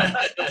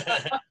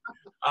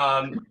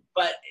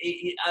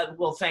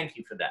 Well, thank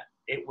you for that.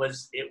 It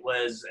was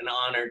an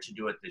honor to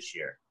do it this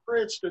year. For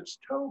instance,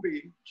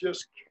 Toby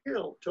just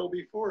killed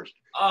Toby Forrest.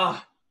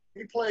 Oh.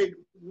 He played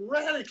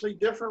radically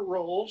different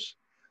roles.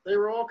 They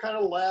were all kind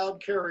of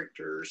loud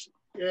characters,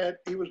 and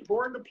he was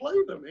born to play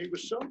them. He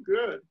was so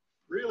good,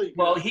 really good.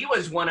 Well, he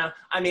was I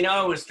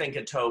always think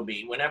of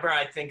Toby. Whenever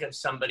I think of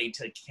somebody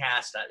to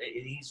cast,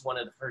 he's one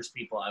of the first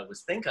people I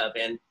always think of,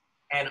 and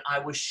I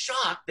was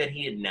shocked that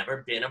he had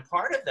never been a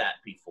part of that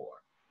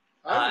before.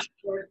 I was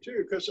shocked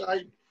too, because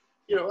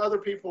other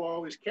people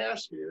always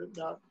cast me,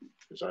 not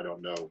because I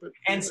don't know. But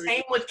and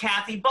same with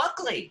Kathy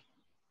Buckley.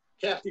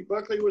 Kathy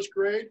Buckley was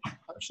great.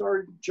 I'm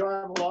sorry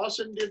John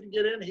Lawson didn't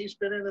get in. He's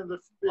been in the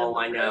Oh,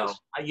 I know.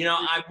 past. You know,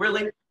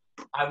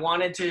 I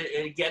wanted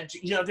to get,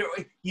 you know,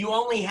 you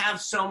only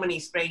have so many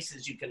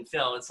spaces you can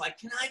fill. It's like,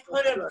 can I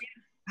put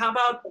how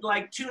about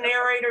like 2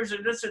 narrators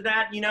or this or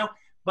that, you know?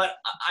 But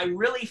I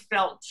really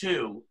felt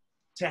too,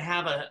 to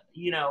have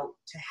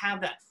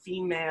that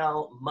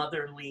female,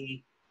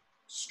 motherly,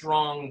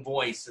 strong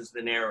voice as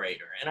the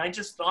narrator. And I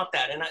just thought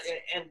that.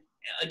 And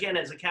again,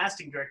 as a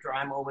casting director,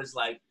 I'm always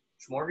like,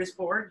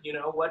 smorgasbord, you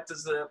know, what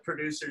does the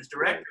producer's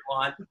director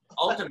want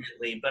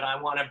ultimately? But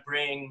I want to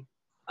bring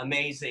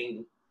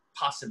amazing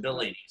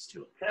possibilities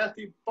to it.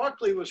 Kathy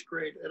Buckley was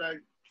great,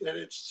 and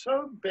it's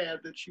so bad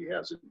that she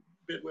hasn't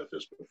been with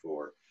us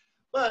before.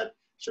 But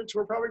since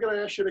we're probably going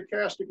to ask you to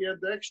cast again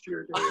next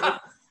year, David,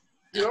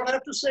 you don't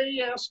have to say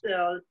yes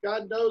now.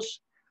 God knows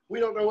we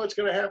don't know what's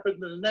going to happen in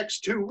the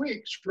next 2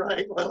 weeks,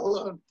 right? Let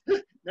alone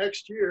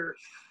next year.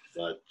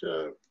 But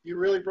you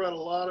really brought a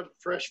lot of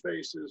fresh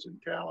faces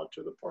and talent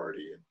to the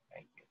party. And,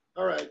 thank you.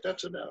 All right,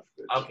 that's enough.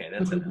 Okay,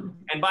 that's enough.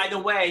 And by the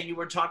way, you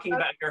were talking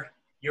about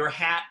your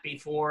hat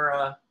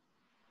before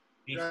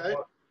right.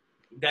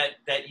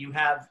 that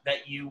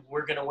you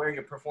were going to wear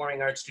your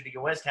Performing Arts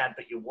Studio West hat,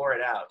 but you wore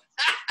it out.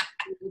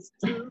 It was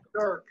too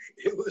dark.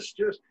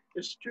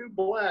 It's too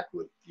black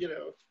with, you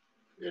know,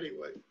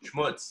 anyway.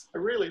 Schmutz. I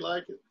really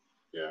like it.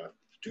 Yeah.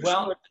 Too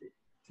smutty.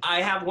 I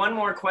have one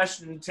more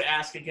question to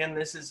ask. Again,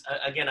 this is,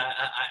 again,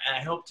 I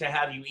hope to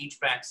have you each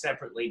back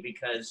separately,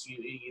 because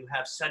you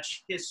have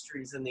such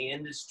histories in the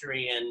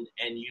industry,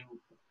 and you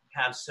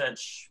have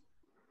such,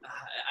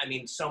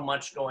 so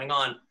much going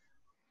on.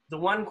 The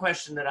one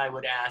question that I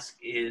would ask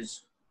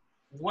is,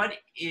 what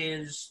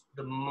is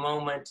the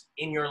moment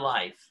in your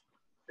life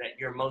that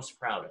you're most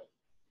proud of?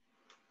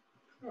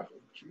 Oh,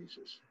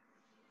 Jesus.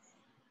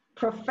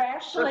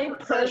 Professionally,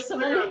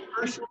 personally.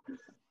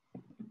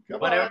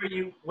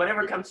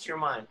 Whatever comes to your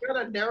mind. You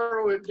gotta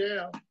narrow it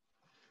down.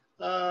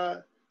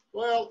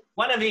 Well,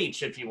 one of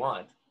each if you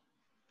want.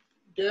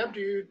 Deb, do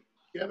you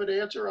have an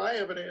answer? I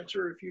have an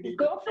answer if you need.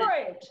 Go for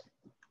it.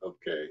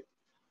 Okay,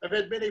 I've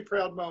had many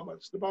proud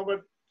moments. The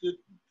moment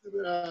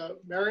that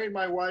marrying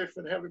my wife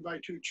and having my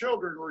 2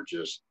 children were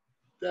just,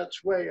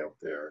 that's way up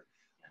there.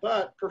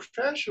 But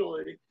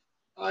professionally,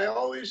 I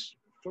always,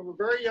 from a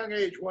very young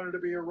age, wanted to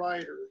be a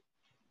writer,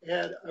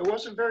 and I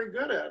wasn't very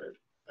good at it.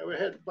 I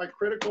had my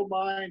critical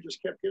mind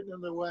just kept getting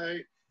in the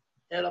way,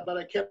 but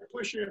I kept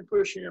pushing and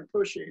pushing and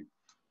pushing.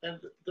 And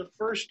the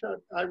first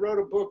time I wrote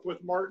a book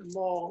with Martin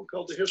Mull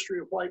called The History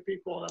of White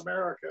People in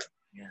America.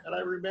 Yeah. And I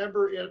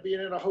remember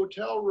being in a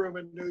hotel room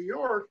in New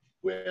York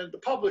when the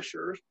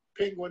publishers,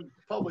 Penguin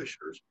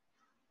Publishers,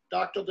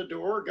 knocked on the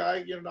door. A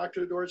guy, knocked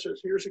on the door and says,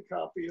 "Here's a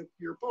copy of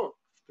your book,"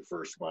 the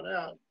first one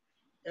out.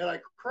 And I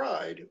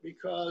cried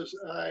because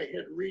I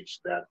had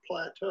reached that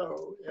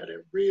plateau, and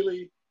it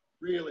really,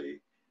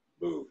 really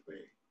moved me.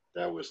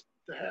 That was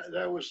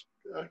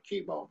a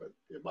key moment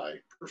in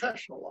my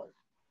professional life.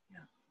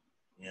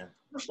 Yeah.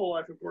 Personal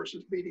life, of course,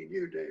 is meeting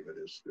you, David,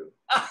 is still.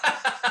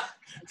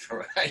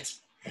 Right.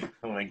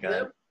 Oh my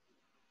God.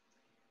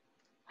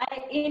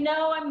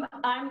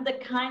 I'm the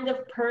kind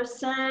of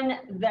person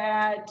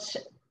that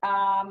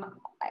I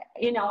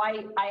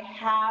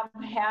have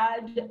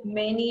had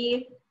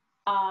many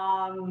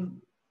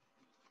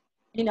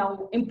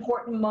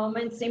important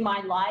moments in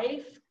my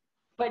life,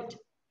 but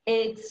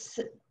it's,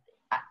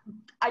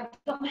 I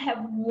don't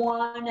have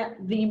one,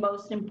 the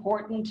most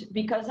important,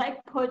 because I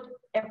put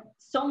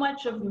so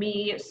much of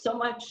me, so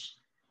much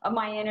of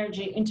my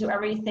energy into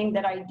everything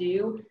that I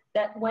do,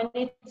 that when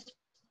it's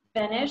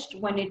finished,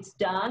 when it's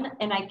done,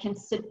 and I can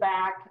sit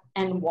back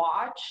and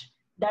watch,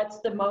 that's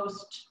the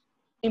most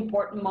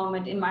important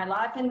moment in my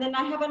life. And then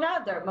I have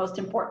another most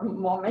important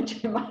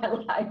moment in my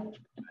life.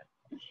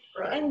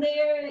 Right. And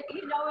there,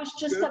 you know, it's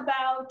just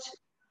about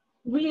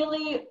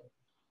really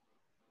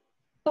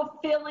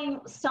fulfilling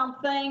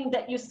something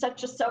that you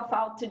set yourself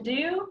out to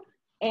do,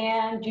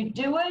 and you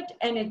do it,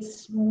 and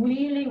it's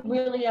really,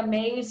 really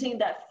amazing,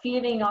 that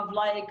feeling of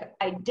like,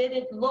 I did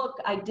it, look,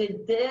 I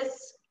did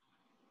this,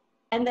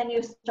 and then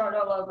you start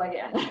all over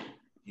again.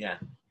 Yeah.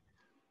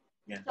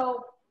 Yeah.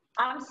 So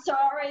I'm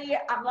sorry,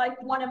 I'm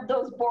like one of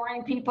those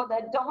boring people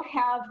that don't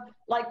have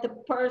like the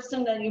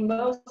person that you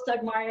most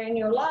admire in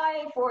your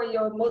life or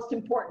your most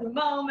important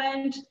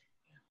moment.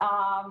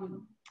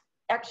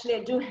 Actually,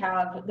 I do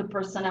have the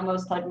person I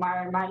most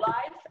admire in my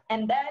life,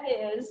 and that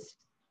is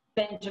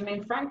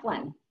Benjamin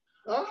Franklin.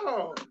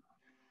 Oh.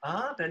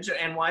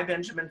 And why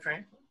Benjamin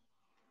Franklin?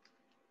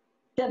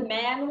 The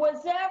man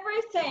was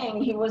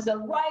everything. He was a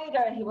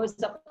writer, he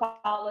was a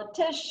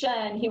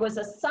politician, he was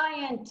a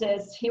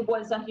scientist, he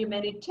was a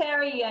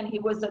humanitarian, he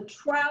was a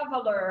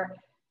traveler.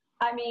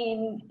 I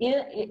mean,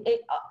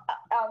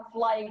 of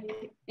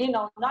like, you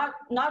know,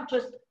 not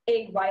just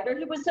a writer,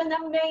 he was an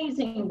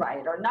amazing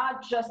writer,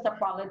 not just a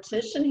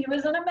politician, he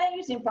was an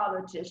amazing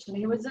politician,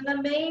 he was an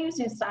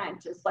amazing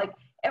scientist. Like,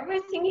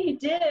 everything he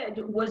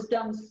did was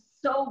done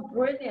so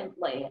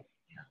brilliantly.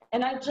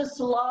 And I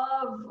just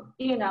love,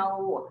 you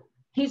know,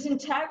 his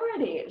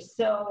integrity.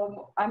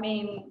 So, I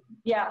mean,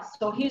 yeah,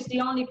 so he's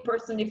the only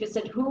person, if you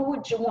said, who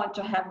would you want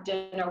to have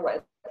dinner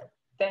with?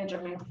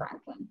 Benjamin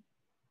Franklin.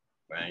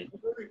 Right.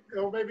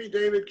 Maybe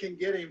David can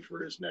get him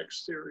for his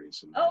next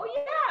series. Oh,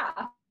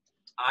 yeah.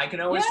 I can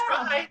always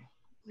try.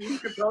 You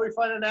could probably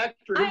find an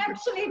actor. I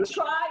actually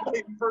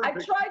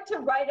tried to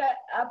write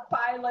a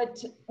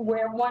pilot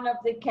where one of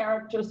the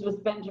characters was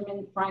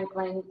Benjamin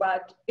Franklin,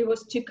 but it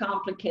was too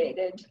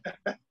complicated.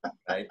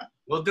 Right.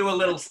 We'll do a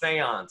little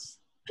seance.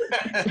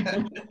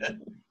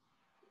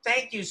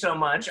 Thank you so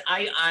much.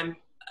 I'm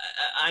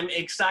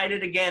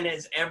excited again,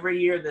 as every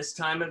year this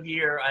time of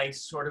year I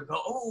sort of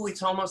go, oh,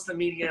 it's almost the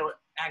Media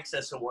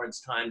Access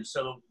Awards time.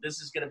 So this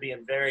is going to be a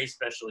very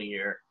special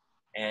year.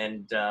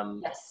 And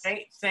yes.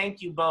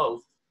 thank you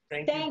both.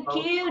 Thank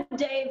you,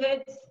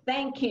 David.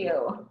 Thank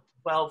you.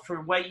 Well,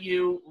 for what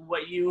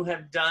you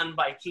have done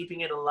by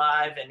keeping it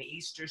alive and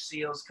Easter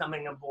seals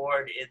coming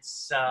aboard,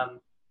 it's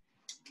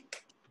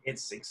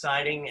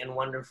exciting and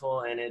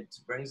wonderful, and it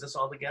brings us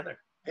all together.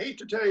 I hate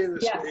to tell you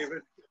this, yes.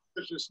 David.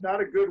 This is not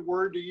a good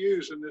word to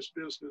use in this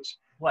business.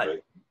 What?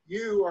 But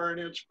you are an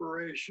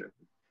inspiration.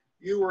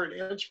 You were an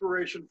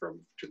inspiration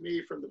to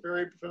me from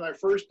when I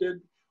first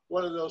did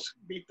one of those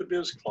Meet the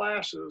Biz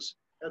classes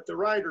at the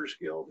Writers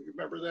Guild. You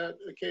remember that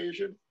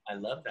occasion? I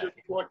love that.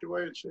 Just walked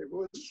away and said,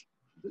 well,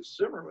 this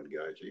Zimmerman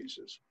guy,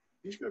 Jesus,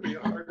 he's going to be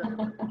a hard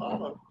to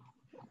follow.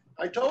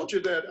 I told you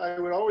that I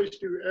would always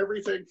do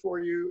everything for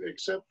you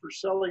except for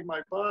selling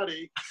my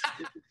body.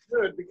 If it's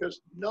good,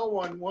 because no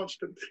one would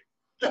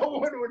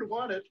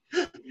want it.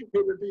 It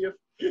would be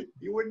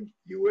you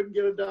wouldn't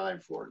get a dime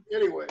for it.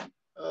 Anyway,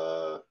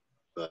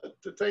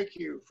 but to thank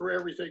you for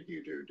everything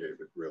you do,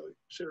 David, really,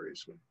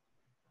 seriously.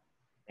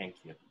 Thank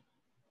you.